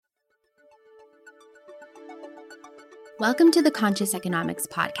Welcome to the Conscious Economics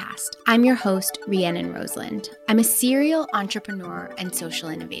Podcast. I'm your host, Rhiannon Roseland. I'm a serial entrepreneur and social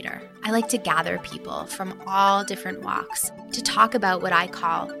innovator. I like to gather people from all different walks to talk about what I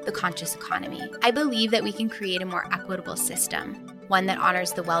call the conscious economy. I believe that we can create a more equitable system, one that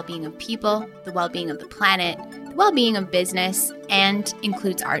honors the well-being of people, the well-being of the planet, the well-being of business, and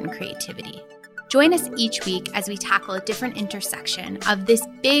includes art and creativity. Join us each week as we tackle a different intersection of this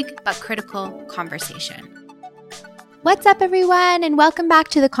big but critical conversation. What's up, everyone, and welcome back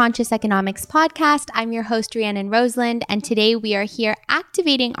to the Conscious Economics Podcast. I'm your host, Rhiannon Roseland, and today we are here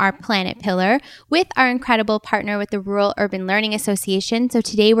activating our planet pillar with our incredible partner with the Rural Urban Learning Association. So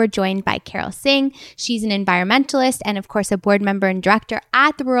today we're joined by Carol Singh. She's an environmentalist and, of course, a board member and director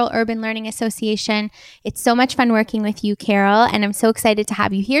at the Rural Urban Learning Association. It's so much fun working with you, Carol, and I'm so excited to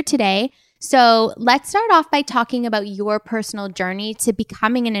have you here today. So let's start off by talking about your personal journey to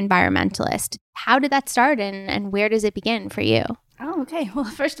becoming an environmentalist. How did that start and where does it begin for you? Oh, okay. Well,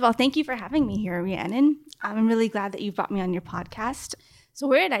 first of all, thank you for having me here, Rhiannon. I'm really glad that you brought me on your podcast. So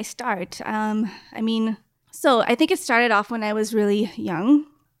where did I start? I think it started off when I was really young.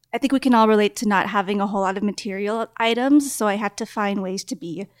 I think we can all relate to not having a whole lot of material items, so I had to find ways to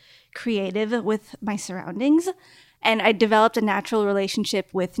be creative with my surroundings. And I developed a natural relationship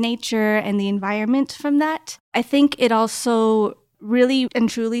with nature and the environment from that. I think it also really and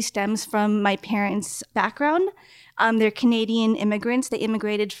truly stems from my parents' background. They're Canadian immigrants. They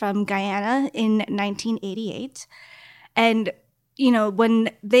immigrated from Guyana in 1988. And, when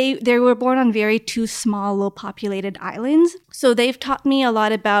they were born on two small, low-populated islands. So they've taught me a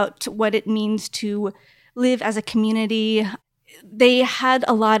lot about what it means to live as a community. They had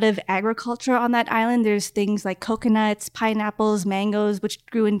a lot of agriculture on that island. There's things like coconuts, pineapples, mangoes, which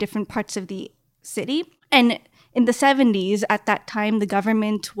grew in different parts of the city. And in the 70s, at that time, the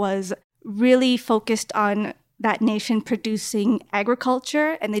government was really focused on that nation producing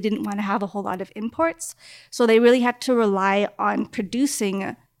agriculture, and they didn't want to have a whole lot of imports. So they really had to rely on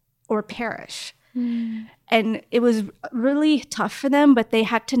producing or perish. And it was really tough for them, but they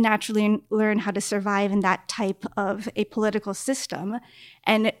had to naturally learn how to survive in that type of a political system.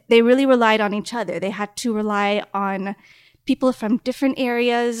 And they really relied on each other. They had to rely on people from different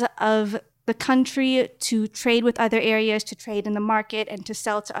areas of the country to trade with other areas, to trade in the market, and to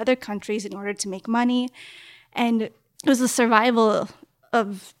sell to other countries in order to make money. And it was a survival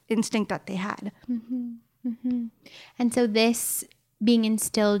of instinct that they had. Mm-hmm. Mm-hmm. And so this being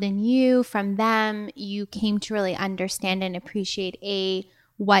instilled in you from them, you came to really understand and appreciate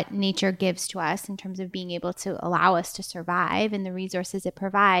what nature gives to us in terms of being able to allow us to survive and the resources it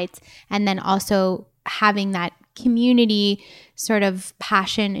provides, and then also having that community sort of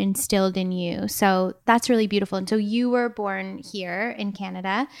passion instilled in you. So that's really beautiful. And so you were born here in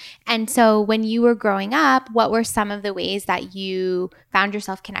Canada. And so when you were growing up, what were some of the ways that you found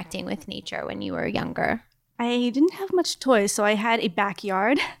yourself connecting with nature when you were younger? I didn't have much toys, so I had a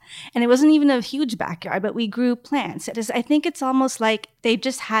backyard, and it wasn't even a huge backyard, but we grew plants. I think it's almost like they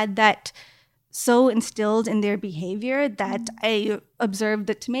just had that so instilled in their behavior that I observed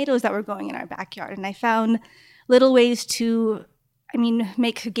the tomatoes that were growing in our backyard, and I found little ways to,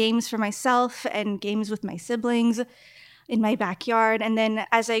 make games for myself and games with my siblings in my backyard. And then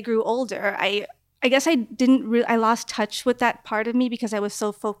as I grew older, I guess I lost touch with that part of me because I was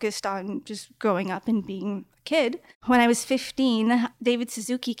so focused on just growing up and being a kid. When I was 15, David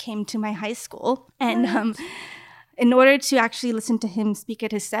Suzuki came to my high school. And in order to actually listen to him speak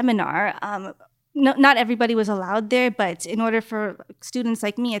at his seminar, not everybody was allowed there, but in order for students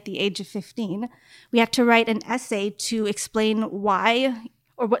like me at the age of 15, we had to write an essay to explain why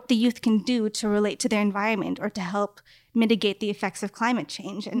or what the youth can do to relate to their environment or to help mitigate the effects of climate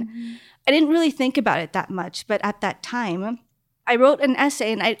change. And I didn't really think about it that much, but at that time, I wrote an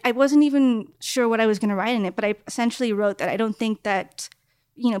essay, and I wasn't even sure what I was going to write in it, but I essentially wrote that I don't think that,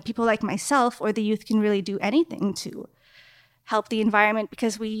 people like myself or the youth can really do anything to help the environment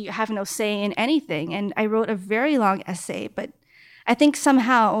because we have no say in anything. And I wrote a very long essay, but I think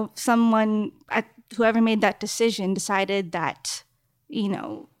somehow whoever made that decision decided that,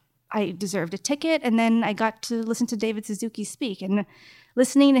 I deserved a ticket. And then I got to listen to David Suzuki speak, and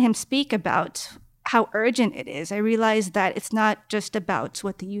listening to him speak about how urgent it is, I realized that it's not just about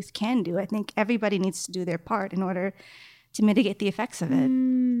what the youth can do. I think everybody needs to do their part in order to mitigate the effects of it.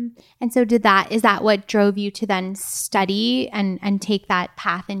 And so is that what drove you to then study and take that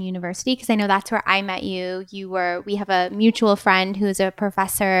path in university? Because I know that's where I met you. We have a mutual friend who is a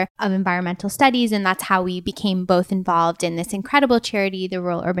professor of environmental studies, and that's how we became both involved in this incredible charity, the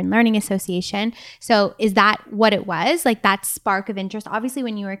Rural Urban Learning Association. So is that what it was? Like that spark of interest, obviously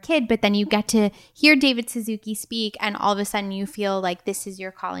when you were a kid, but then you get to hear David Suzuki speak and all of a sudden you feel like this is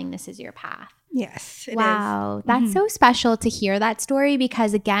your calling, this is your path. Yes, it is. Wow. That's so special to hear that story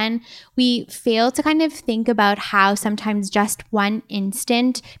because, again, we fail to kind of think about how sometimes just one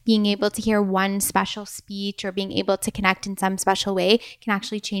instant, being able to hear one special speech or being able to connect in some special way can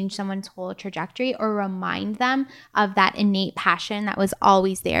actually change someone's whole trajectory or remind them of that innate passion that was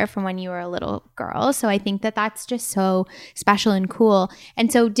always there from when you were a little girl. So I think that that's just so special and cool.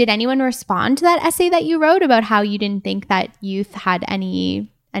 And so did anyone respond to that essay that you wrote about how you didn't think that youth had any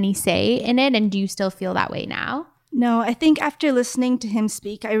say in it? And do you still feel that way now? No, I think after listening to him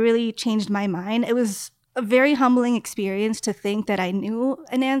speak, I really changed my mind. It was a very humbling experience to think that I knew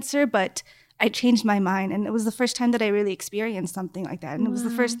an answer, but I changed my mind. And it was the first time that I really experienced something like that. And it was the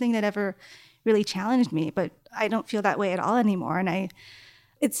first thing that ever really challenged me, but I don't feel that way at all anymore. And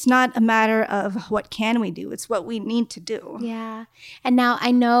it's not a matter of what can we do, it's what we need to do. Yeah. And now I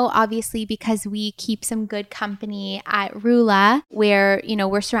know obviously because we keep some good company at Rula where,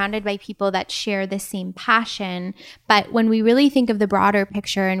 we're surrounded by people that share the same passion. But when we really think of the broader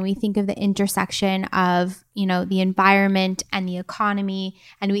picture and we think of the intersection of, the environment and the economy,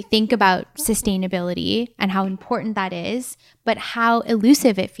 and we think about sustainability and how important that is, but how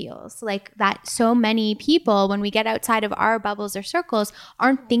elusive it feels. Like that so many people, when we get outside of our bubbles or circles,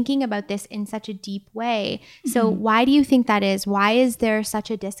 aren't thinking about this in such a deep way. So why do you think that is? Why is there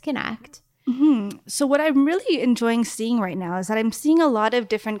such a disconnect? So what I'm really enjoying seeing right now is that I'm seeing a lot of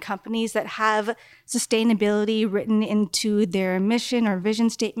different companies that have sustainability written into their mission or vision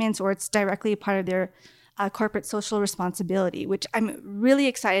statements, or it's directly a part of their corporate social responsibility, which I'm really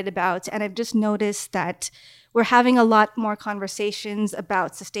excited about. And I've just noticed that we're having a lot more conversations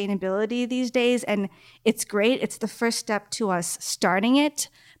about sustainability these days, and it's great. It's the first step to us starting it.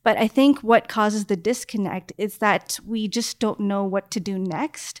 But I think what causes the disconnect is that we just don't know what to do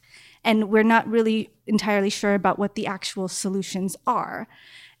next, and we're not really entirely sure about what the actual solutions are.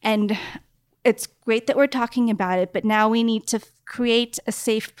 And it's great that we're talking about it, but now we need to create a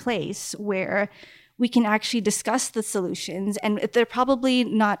safe place where we can actually discuss the solutions. And they're probably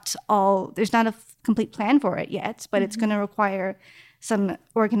not all, there's not a complete plan for it yet, but it's going to require some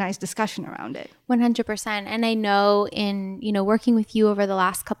organized discussion around it. 100%. And I know in, working with you over the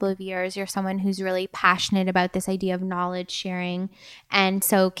last couple of years, you're someone who's really passionate about this idea of knowledge sharing. And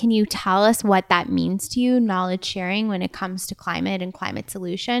so can you tell us what that means to you, knowledge sharing, when it comes to climate and climate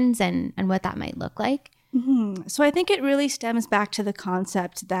solutions and what that might look like? So I think it really stems back to the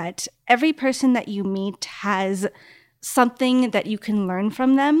concept that every person that you meet has something that you can learn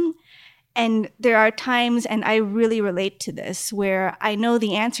from them. And there are times, and I really relate to this, where I know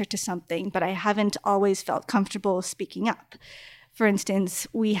the answer to something, but I haven't always felt comfortable speaking up. For instance,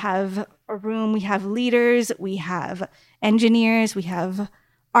 we have a room, we have leaders, we have engineers, we have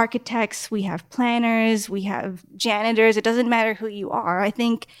architects, we have planners, we have janitors. It doesn't matter who you are. I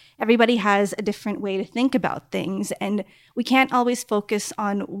think everybody has a different way to think about things, and we can't always focus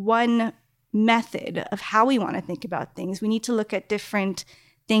on one method of how we want to think about things. We need to look at different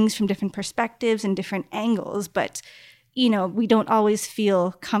things from different perspectives and different angles, but we don't always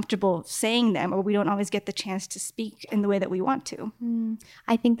feel comfortable saying them, or we don't always get the chance to speak in the way that we want to.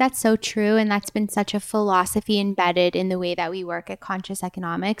 I think that's so true. And that's been such a philosophy embedded in the way that we work at Conscious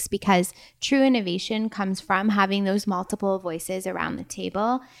Economics, because true innovation comes from having those multiple voices around the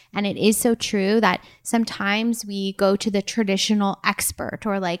table. And it is so true that sometimes we go to the traditional expert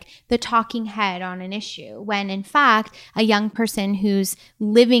or like the talking head on an issue, when in fact, a young person who's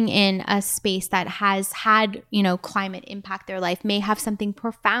living in a space that has had, climate impact their life may have something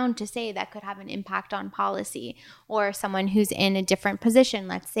profound to say that could have an impact on policy. Or someone who's in a different position,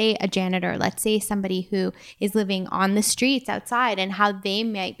 let's say a janitor, let's say somebody who is living on the streets outside, and how they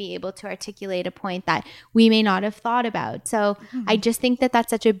might be able to articulate a point that we may not have thought about. So I just think that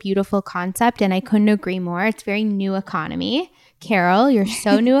that's such a beautiful concept, and I couldn't agree more. It's very new economy. Carol, you're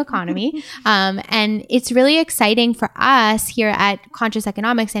so new economy. And it's really exciting for us here at Conscious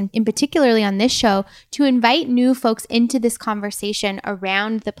Economics, and in particularly on this show, to invite new folks into this conversation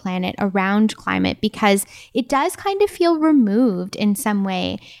around the planet, around climate, because it does kind of feel removed in some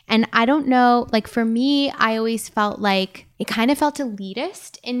way. And I don't know, like for me, I always felt like it kind of felt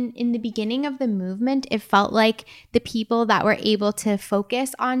elitist in the beginning of the movement. It felt like the people that were able to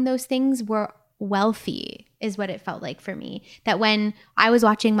focus on those things were wealthy is what it felt like for me. That when I was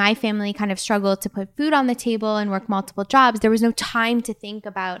watching my family kind of struggle to put food on the table and work multiple jobs, there was no time to think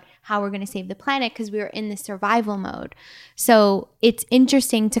about how we're going to save the planet because we were in this survival mode. So it's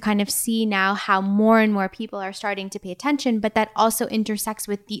interesting to kind of see now how more and more people are starting to pay attention, but that also intersects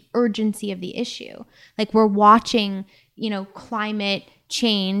with the urgency of the issue. Like we're watching, climate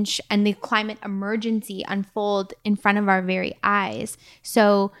change and the climate emergency unfold in front of our very eyes.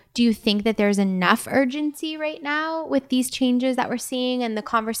 So do you think that there's enough urgency right now with these changes that we're seeing and the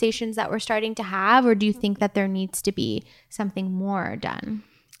conversations that we're starting to have, or do you think that there needs to be something more done?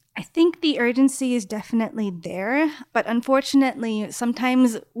 I think the urgency is definitely there, but unfortunately,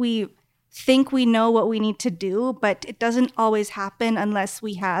 sometimes we think we know what we need to do, but it doesn't always happen unless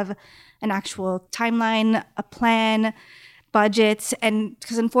we have an actual timeline, a plan, budgets, and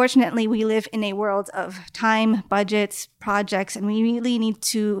because unfortunately we live in a world of time, budgets, projects, and we really need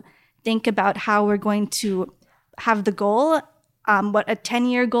to think about how we're going to have the goal, what a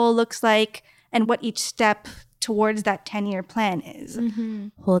 10-year goal looks like, and what each step towards that 10-year plan is. Mm-hmm.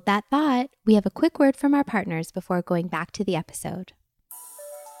 Hold that thought. We have a quick word from our partners before going back to the episode.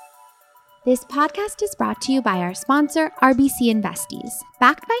 This podcast is brought to you by our sponsor, RBC Investies.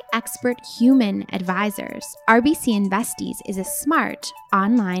 Backed by expert human advisors, RBC Investies is a smart,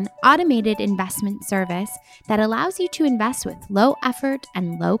 online, automated investment service that allows you to invest with low effort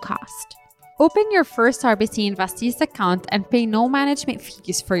and low cost. Open your first RBC Investies account and pay no management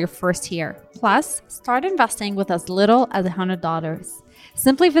fees for your first year. Plus, start investing with as little as $100.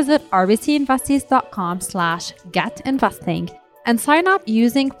 Simply visit rbcinvesties.com/getinvesting and sign up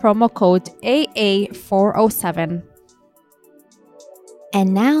using promo code AA407.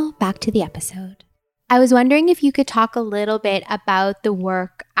 And now back to the episode. I was wondering if you could talk a little bit about the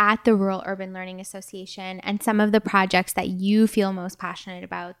work at the Rural Urban Learning Association and some of the projects that you feel most passionate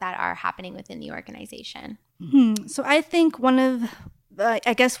about that are happening within the organization. So I think one of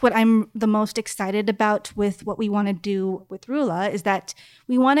what I'm the most excited about with what we want to do with RULA is that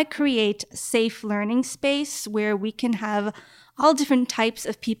we want to create a safe learning space where we can have all different types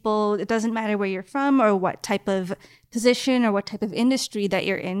of people. It doesn't matter where you're from or what type of position or what type of industry that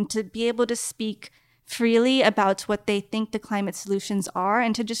you're in, to be able to speak freely about what they think the climate solutions are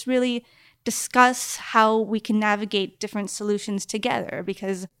and to just really discuss how we can navigate different solutions together,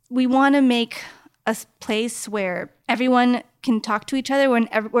 because we want to make a place where everyone can talk to each other,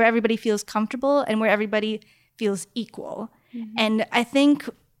 where everybody feels comfortable and where everybody feels equal. Mm-hmm. And I think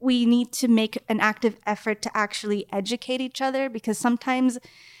we need to make an active effort to actually educate each other, because sometimes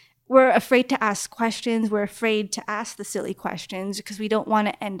we're afraid to ask questions. We're afraid to ask the silly questions because we don't want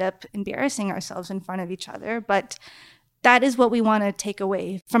to end up embarrassing ourselves in front of each other. But that is what we want to take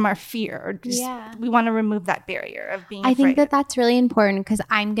away from our fear. We want to remove that barrier of being afraid. I think that that's really important, because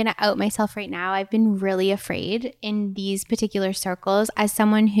I'm going to out myself right now. I've been really afraid in these particular circles as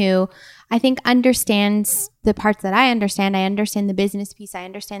someone who I think understands the parts that I understand. I understand the business piece. I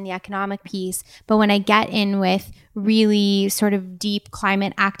understand the economic piece. But when I get in with really sort of deep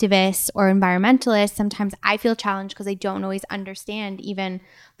climate activists or environmentalists, sometimes I feel challenged because I don't always understand even,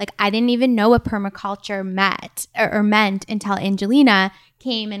 like, I didn't even know what permaculture meant until Angelina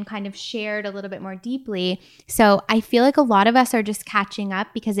came and kind of shared a little bit more deeply. So I feel like a lot of us are just catching up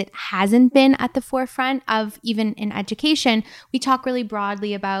because it hasn't been at the forefront of, even in education. We talk really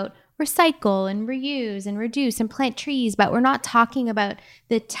broadly about recycle and reuse and reduce and plant trees, but we're not talking about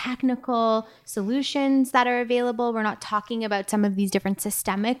the technical solutions that are available. We're not talking about some of these different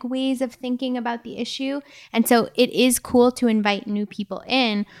systemic ways of thinking about the issue. And so it is cool to invite new people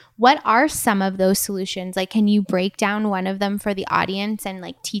in. What are some of those solutions? Like, can you break down one of them for the audience and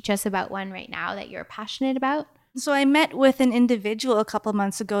like teach us about one right now that you're passionate about? So I met with an individual a couple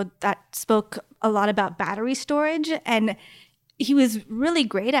months ago that spoke a lot about battery storage, and he was really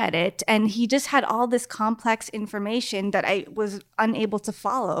great at it, and he just had all this complex information that I was unable to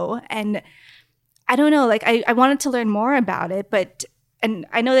follow. And I don't know, like I wanted to learn more about it, and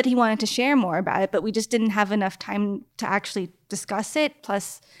I know that he wanted to share more about it, but we just didn't have enough time to actually discuss it.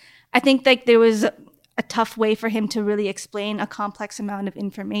 Plus, I think like there was a tough way for him to really explain a complex amount of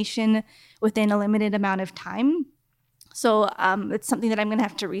information within a limited amount of time. So it's something that I'm going to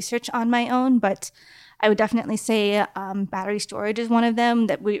have to research on my own, but I would definitely say battery storage is one of them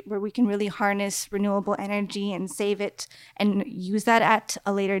where we can really harness renewable energy and save it and use that at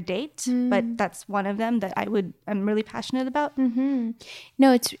a later date. But that's one of them that I'm really passionate about.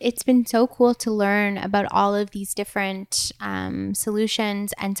 No, it's been so cool to learn about all of these different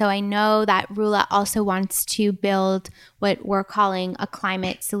solutions. And so I know that Rula also wants to build what we're calling a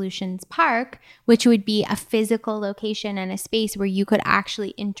climate solutions park, which would be a physical location and a space where you could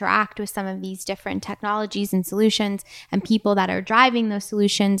actually interact with some of these different technologies and solutions and people that are driving those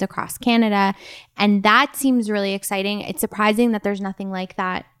solutions across Canada. And that seems really exciting. It's surprising that there's nothing like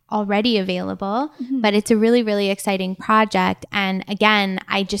that already available, but it's a really, really exciting project. And again,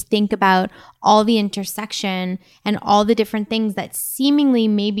 I just think about all the intersection and all the different things that seemingly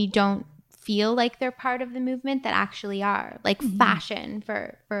maybe don't feel like they're part of the movement that actually are, like fashion,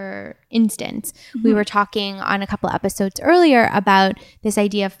 for instance. We were talking on a couple episodes earlier about this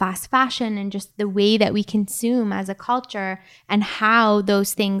idea of fast fashion and just the way that we consume as a culture and how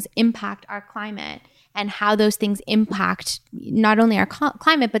those things impact our climate and how those things impact not only our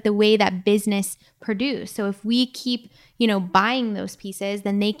climate, but the way that business produce. So if we keep, buying those pieces,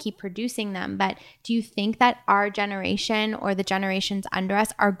 then they keep producing them. But do you think that our generation or the generations under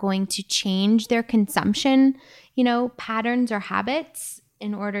us are going to change their consumption, patterns or habits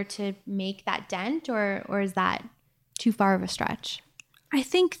in order to make that dent, or is that too far of a stretch? I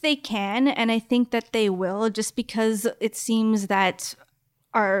think they can, and I think that they will, just because it seems that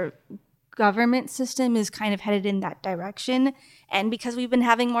our government system is kind of headed in that direction, and because we've been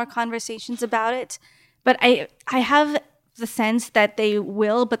having more conversations about it. But I have the sense that they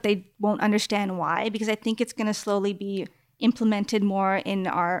will, but they won't understand why, because I think it's going to slowly be implemented more in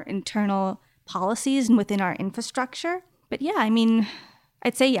our internal policies and within our infrastructure. But yeah,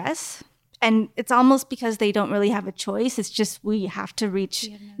 I'd say yes. And it's almost because they don't really have a choice. It's just we have to reach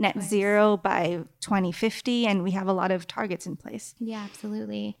net zero by 2050, and we have a lot of targets in place. Yeah,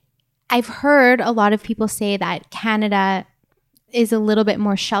 absolutely. I've heard a lot of people say that Canada is a little bit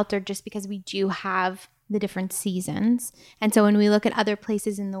more sheltered just because we do have the different seasons. And so when we look at other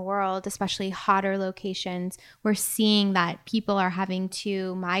places in the world, especially hotter locations, we're seeing that people are having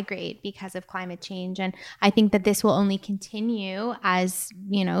to migrate because of climate change. And I think that this will only continue as,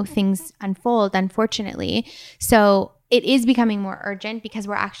 things unfold, unfortunately. So it is becoming more urgent because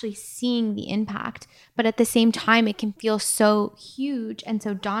we're actually seeing the impact. But at the same time, it can feel so huge and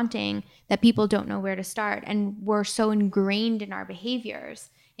so daunting that people don't know where to start. And we're so ingrained in our behaviors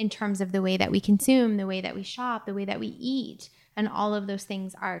in terms of the way that we consume, the way that we shop, the way that we eat, and all of those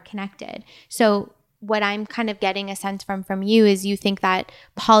things are connected. So what I'm kind of getting a sense from you is you think that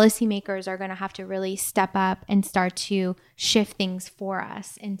policymakers are going to have to really step up and start to shift things for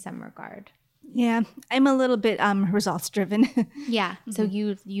us in some regard. Yeah, I'm a little bit results driven. Yeah, so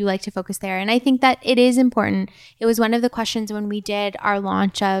you like to focus there. And I think that it is important. It was one of the questions when we did our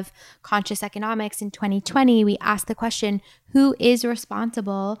launch of Conscious Economics in 2020. We asked the question, who is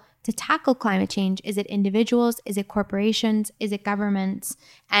responsible to tackle climate change? Is it individuals? Is it corporations? Is it governments?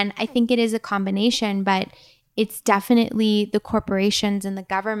 And I think it is a combination, but it's definitely the corporations and the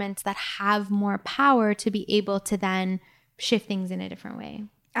governments that have more power to be able to then shift things in a different way.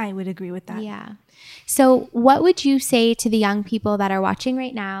 I would agree with that. Yeah. So what would you say to the young people that are watching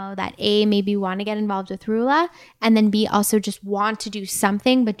right now that A, maybe want to get involved with Rula, and then B, also just want to do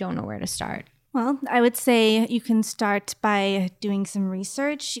something but don't know where to start? Well, I would say you can start by doing some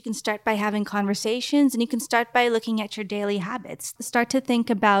research. You can start by having conversations, and you can start by looking at your daily habits. Start to think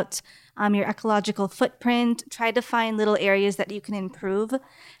about your ecological footprint. Try to find little areas that you can improve,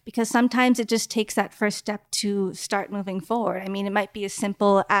 because sometimes it just takes that first step to start moving forward. It might be as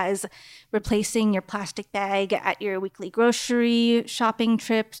simple as replacing your plastic bag at your weekly grocery shopping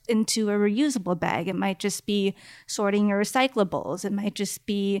trip into a reusable bag. It might just be sorting your recyclables. It might just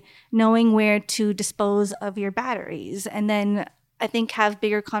be knowing where to dispose of your batteries. And then I think have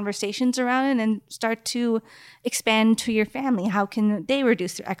bigger conversations around it and start to expand to your family. How can they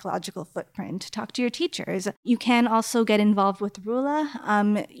reduce their ecological footprint? Talk to your teachers. You can also get involved with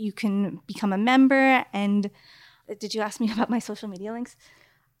Rula. You can become a member. And did you ask me about my social media links?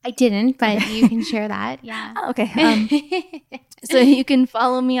 I didn't, but you can share that. Yeah. Oh, okay. So you can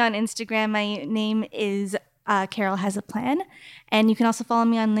follow me on Instagram. My name is Carol Has a Plan. And you can also follow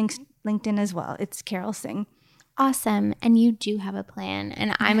me on LinkedIn as well. It's Carol Singh. awesome. And you do have a plan,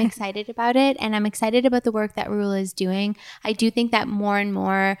 and I'm excited about it. And I'm excited about the work that Rula is doing. I do think that more and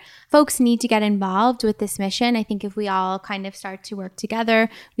more folks need to get involved with this mission. I think if we all kind of start to work together,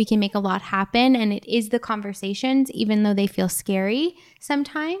 we can make a lot happen. And it is the conversations, even though they feel scary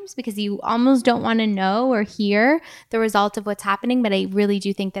sometimes, because you almost don't want to know or hear the result of what's happening. But I really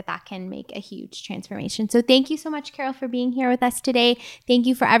do think that that can make a huge transformation. So thank you so much, Carol, for being here with us today. Thank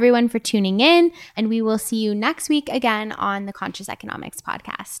you for everyone for tuning in. And we will see you next week again on the Conscious Economics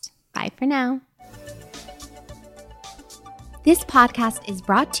podcast. Bye for now. This podcast is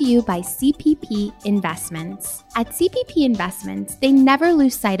brought to you by CPP Investments. At CPP Investments, they never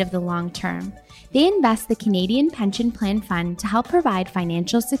lose sight of the long term. They invest the Canadian Pension Plan Fund to help provide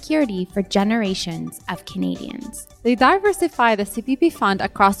financial security for generations of Canadians. They diversify the CPP fund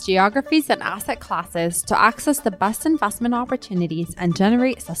across geographies and asset classes to access the best investment opportunities and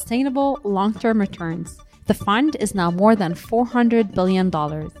generate sustainable long-term returns. The fund is now more than $400 billion.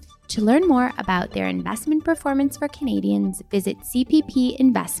 To learn more about their investment performance for Canadians, visit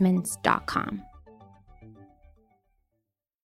cppinvestments.com.